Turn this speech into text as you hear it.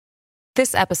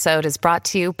This episode is brought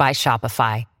to you by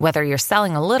Shopify. Whether you're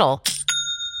selling a little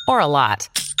or a lot,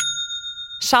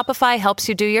 Shopify helps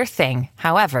you do your thing,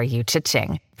 however you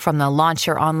cha-ching. From the launch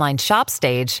your online shop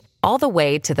stage, all the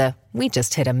way to the we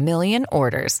just hit 1 million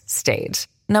orders stage.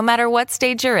 No matter what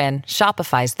stage you're in,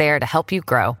 Shopify's there to help you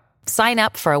grow. Sign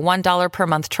up for a $1 per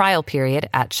month trial period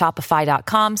at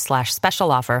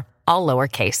shopify.com/special offer, all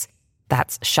lowercase.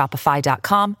 That's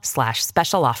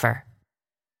shopify.com/special offer.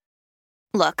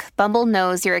 Look, Bumble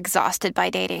knows you're exhausted by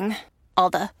dating. All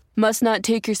the must not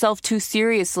take yourself too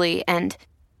seriously and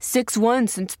 6'1"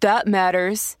 since that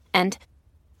matters. And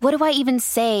what do I even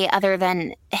say other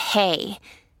than hey?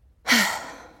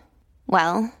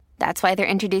 Well, that's why they're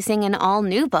introducing an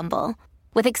all-new Bumble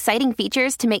with exciting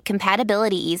features to make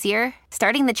compatibility easier,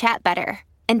 starting the chat better,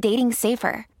 and dating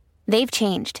safer. They've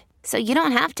changed, so you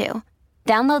don't have to.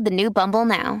 Download the new Bumble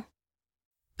now.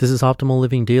 This is Optimal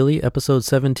Living Daily, episode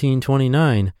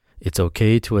 1729. It's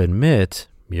okay to admit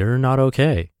you're not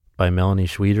okay, by Melanie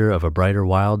Schweder of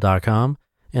abrighterwild.com.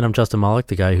 And I'm Justin Malik,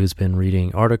 the guy who's been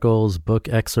reading articles, book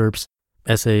excerpts,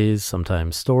 essays,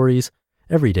 sometimes stories,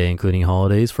 every day, including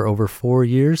holidays, for over 4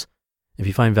 years. If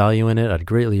you find value in it, I'd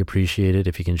greatly appreciate it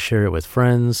if you can share it with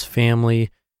friends, family,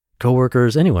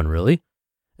 coworkers, anyone really.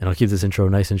 And I'll keep this intro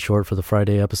nice and short for the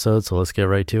Friday episode, so let's get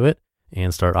right to it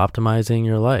and start optimizing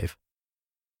your life.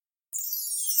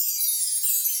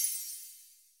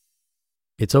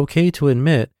 It's okay to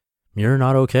admit you're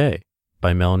not okay,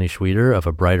 by Melanie Schweder of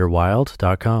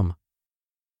abrighterwild.com.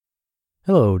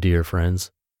 Hello, dear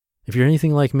friends. If you're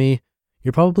anything like me,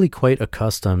 you're probably quite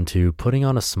accustomed to putting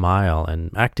on a smile and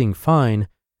acting fine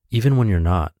even when you're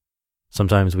not.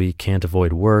 Sometimes we can't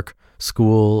avoid work,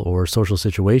 school, or social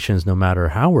situations no matter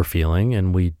how we're feeling,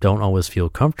 and we don't always feel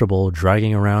comfortable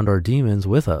dragging around our demons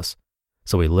with us.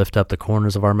 So we lift up the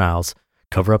corners of our mouths,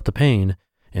 cover up the pain,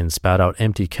 and spout out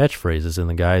empty catchphrases in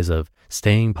the guise of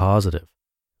staying positive.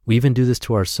 We even do this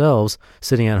to ourselves,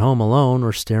 sitting at home alone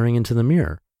or staring into the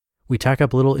mirror. We tack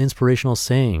up little inspirational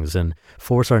sayings and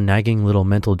force our nagging little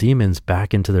mental demons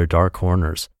back into their dark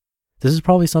corners. This is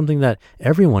probably something that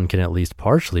everyone can at least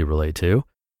partially relate to,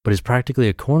 but is practically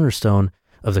a cornerstone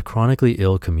of the chronically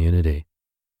ill community.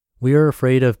 We are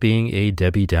afraid of being a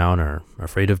Debbie Downer,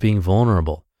 afraid of being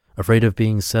vulnerable, afraid of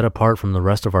being set apart from the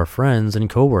rest of our friends and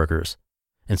coworkers.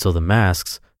 And so the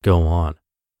masks go on.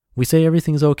 We say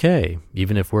everything's okay,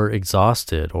 even if we're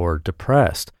exhausted or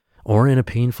depressed or in a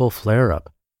painful flare-up.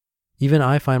 Even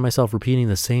I find myself repeating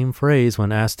the same phrase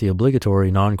when asked the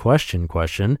obligatory non-question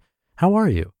question, how are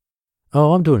you?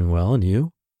 Oh, I'm doing well, and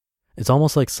you? It's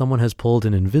almost like someone has pulled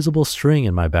an invisible string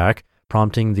in my back,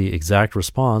 prompting the exact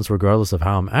response regardless of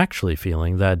how I'm actually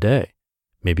feeling that day.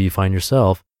 Maybe you find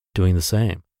yourself doing the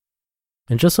same.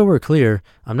 And just so we're clear,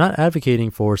 I'm not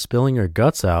advocating for spilling your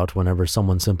guts out whenever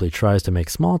someone simply tries to make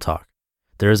small talk.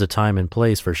 There is a time and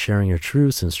place for sharing your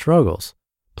truths and struggles.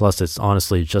 Plus, it's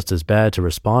honestly just as bad to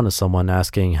respond to someone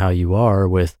asking how you are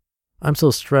with, I'm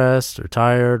so stressed or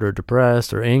tired or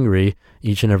depressed or angry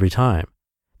each and every time.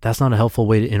 That's not a helpful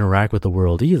way to interact with the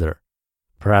world either.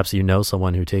 Perhaps you know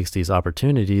someone who takes these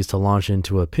opportunities to launch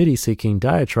into a pity-seeking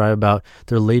diatribe about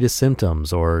their latest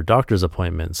symptoms or doctor's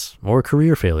appointments or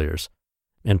career failures.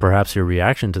 And perhaps your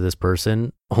reaction to this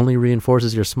person only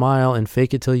reinforces your smile and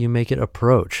fake it till you make it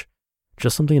approach.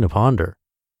 Just something to ponder.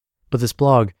 But this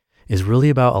blog is really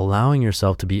about allowing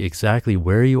yourself to be exactly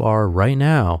where you are right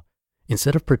now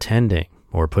instead of pretending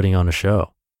or putting on a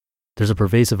show. There's a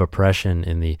pervasive oppression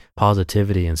in the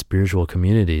positivity and spiritual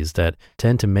communities that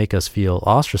tend to make us feel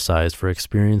ostracized for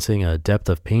experiencing a depth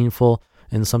of painful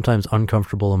and sometimes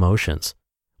uncomfortable emotions.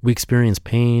 We experience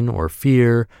pain or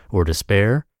fear or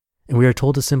despair, and we are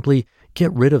told to simply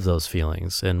get rid of those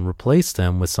feelings and replace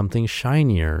them with something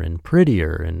shinier and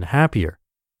prettier and happier.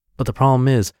 But the problem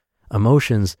is,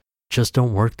 emotions just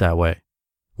don't work that way.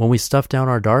 When we stuff down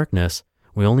our darkness,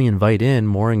 we only invite in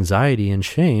more anxiety and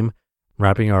shame,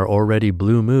 wrapping our already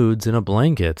blue moods in a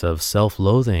blanket of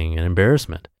self-loathing and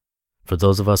embarrassment. For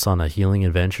those of us on a healing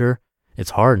adventure,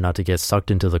 it's hard not to get sucked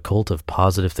into the cult of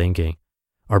positive thinking.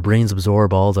 Our brains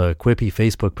absorb all the quippy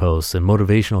Facebook posts and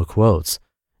motivational quotes,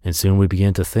 and soon we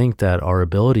begin to think that our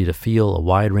ability to feel a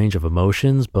wide range of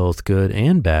emotions, both good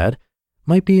and bad,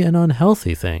 might be an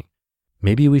unhealthy thing.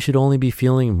 Maybe we should only be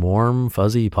feeling warm,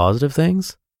 fuzzy, positive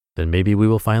things? Then maybe we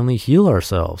will finally heal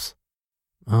ourselves.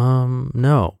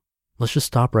 No. Let's just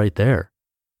stop right there.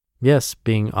 Yes,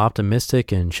 being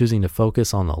optimistic and choosing to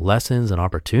focus on the lessons and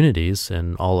opportunities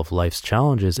and all of life's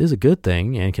challenges is a good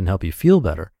thing and can help you feel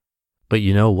better. But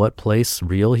you know what place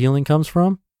real healing comes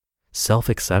from?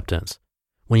 Self-acceptance.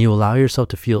 When you allow yourself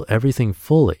to feel everything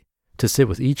fully, to sit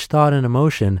with each thought and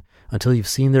emotion, until you've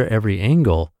seen their every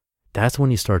angle, that's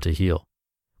when you start to heal.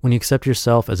 When you accept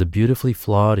yourself as a beautifully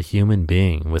flawed human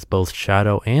being with both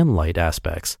shadow and light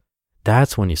aspects,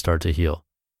 that's when you start to heal.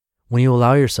 When you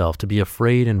allow yourself to be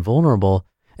afraid and vulnerable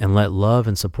and let love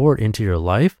and support into your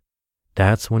life,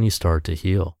 that's when you start to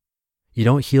heal. You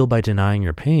don't heal by denying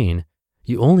your pain.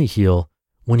 You only heal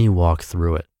when you walk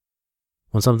through it.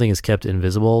 When something is kept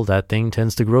invisible, that thing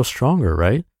tends to grow stronger,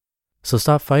 right? So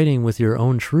stop fighting with your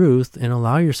own truth and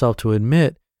allow yourself to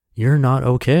admit you're not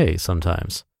okay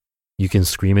sometimes. You can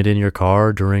scream it in your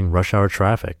car during rush hour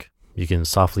traffic. You can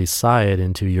softly sigh it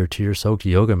into your tear-soaked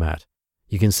yoga mat.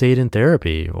 You can say it in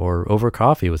therapy or over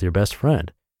coffee with your best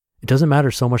friend. It doesn't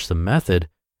matter so much the method,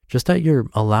 just that you're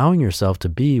allowing yourself to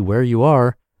be where you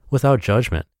are without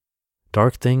judgment.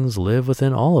 Dark things live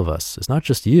within all of us. It's not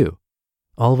just you.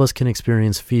 All of us can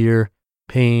experience fear,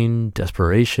 pain,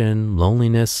 desperation,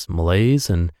 loneliness, malaise,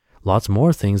 and lots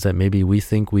more things that maybe we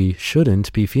think we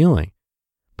shouldn't be feeling.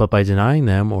 But by denying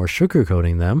them or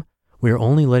sugarcoating them, we are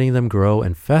only letting them grow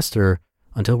and fester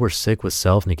until we're sick with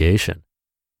self-negation.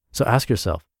 So ask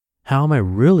yourself, how am I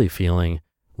really feeling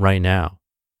right now?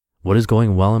 What is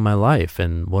going well in my life,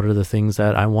 and what are the things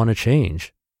that I want to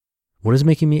change? What is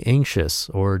making me anxious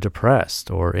or depressed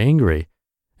or angry?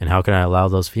 And how can I allow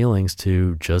those feelings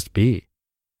to just be?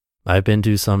 I've been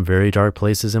to some very dark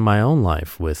places in my own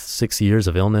life, with 6 years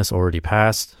of illness already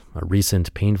past, a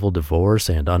recent painful divorce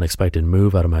and unexpected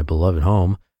move out of my beloved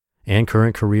home, and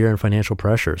current career and financial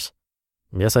pressures.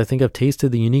 Yes, I think I've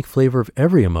tasted the unique flavor of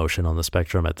every emotion on the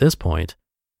spectrum at this point.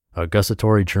 A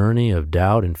gustatory journey of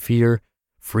doubt and fear,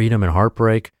 freedom and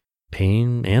heartbreak,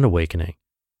 pain and awakening.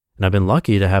 And I've been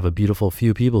lucky to have a beautiful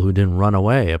few people who didn't run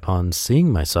away upon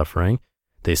seeing my suffering.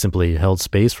 They simply held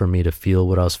space for me to feel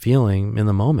what I was feeling in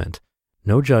the moment.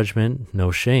 No judgment,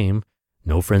 no shame,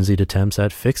 no frenzied attempts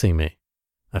at fixing me.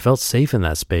 I felt safe in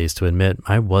that space to admit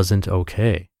I wasn't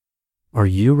okay. Are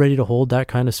you ready to hold that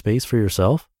kind of space for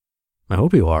yourself? I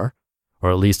hope you are.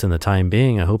 Or at least in the time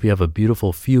being, I hope you have a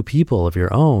beautiful few people of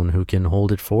your own who can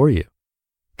hold it for you.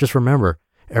 Just remember,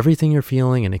 everything you're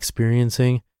feeling and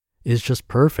experiencing is just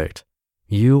perfect.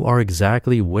 You are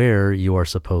exactly where you are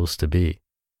supposed to be.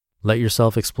 Let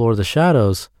yourself explore the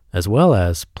shadows as well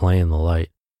as play in the light.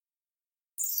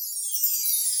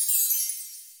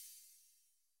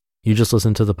 You just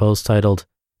listened to the post titled,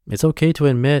 "It's Okay to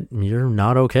Admit You're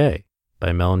Not Okay"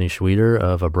 by Melanie Schweeder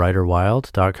of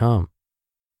abrighterwild.com.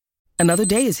 Another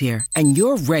day is here, and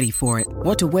you're ready for it.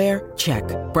 What to wear? Check.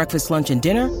 Breakfast, lunch, and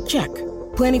dinner? Check.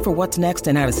 Planning for what's next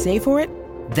and how to save for it?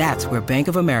 That's where Bank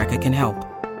of America can help.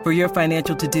 For your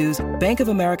financial to-dos, Bank of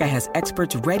America has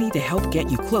experts ready to help get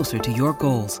you closer to your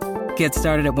goals. Get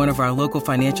started at one of our local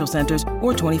financial centers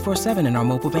or 24/7 in our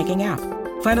mobile banking app.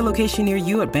 Find a location near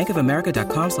you at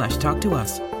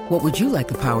bankofamerica.com/talktous. What would you like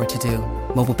the power to do?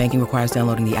 Mobile banking requires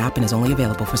downloading the app and is only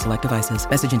available for select devices.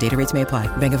 Message and data rates may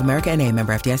apply. Bank of America N.A.,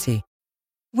 member FDIC.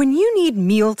 When you need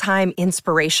mealtime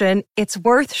inspiration, it's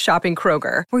worth shopping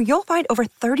Kroger, where you'll find over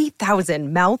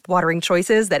 30,000 mouth-watering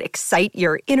choices that excite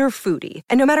your inner foodie.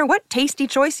 And no matter what tasty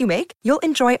choice you make, you'll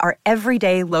enjoy our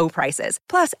everyday low prices,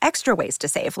 plus extra ways to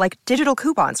save, like digital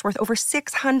coupons worth over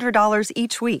 $600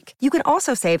 each week. You can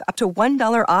also save up to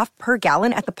 $1 off per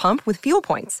gallon at the pump with fuel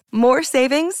points. More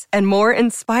savings and more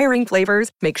inspiring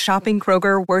flavors make shopping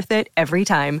Kroger worth it every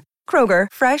time. Kroger,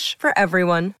 fresh for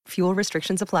everyone. Fuel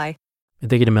restrictions apply. And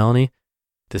thank you to Melanie.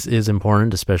 This is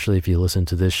important, especially if you listen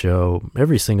to this show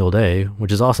every single day,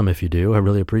 which is awesome if you do. I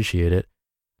really appreciate it.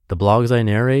 The blogs I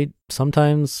narrate,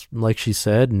 sometimes, like she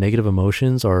said, negative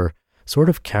emotions are sort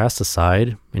of cast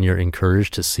aside and you're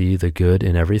encouraged to see the good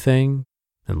in everything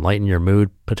and lighten your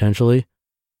mood potentially.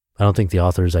 I don't think the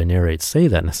authors I narrate say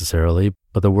that necessarily,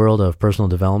 but the world of personal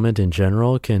development in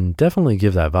general can definitely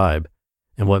give that vibe.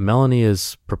 And what Melanie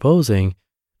is proposing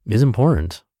is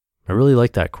important. I really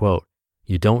like that quote.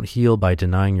 You don't heal by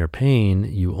denying your pain.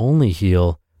 You only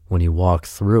heal when you walk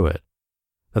through it.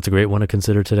 That's a great one to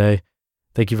consider today.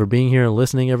 Thank you for being here and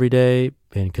listening every day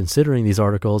and considering these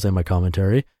articles and my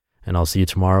commentary. And I'll see you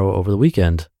tomorrow over the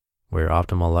weekend, where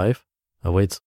optimal life awaits.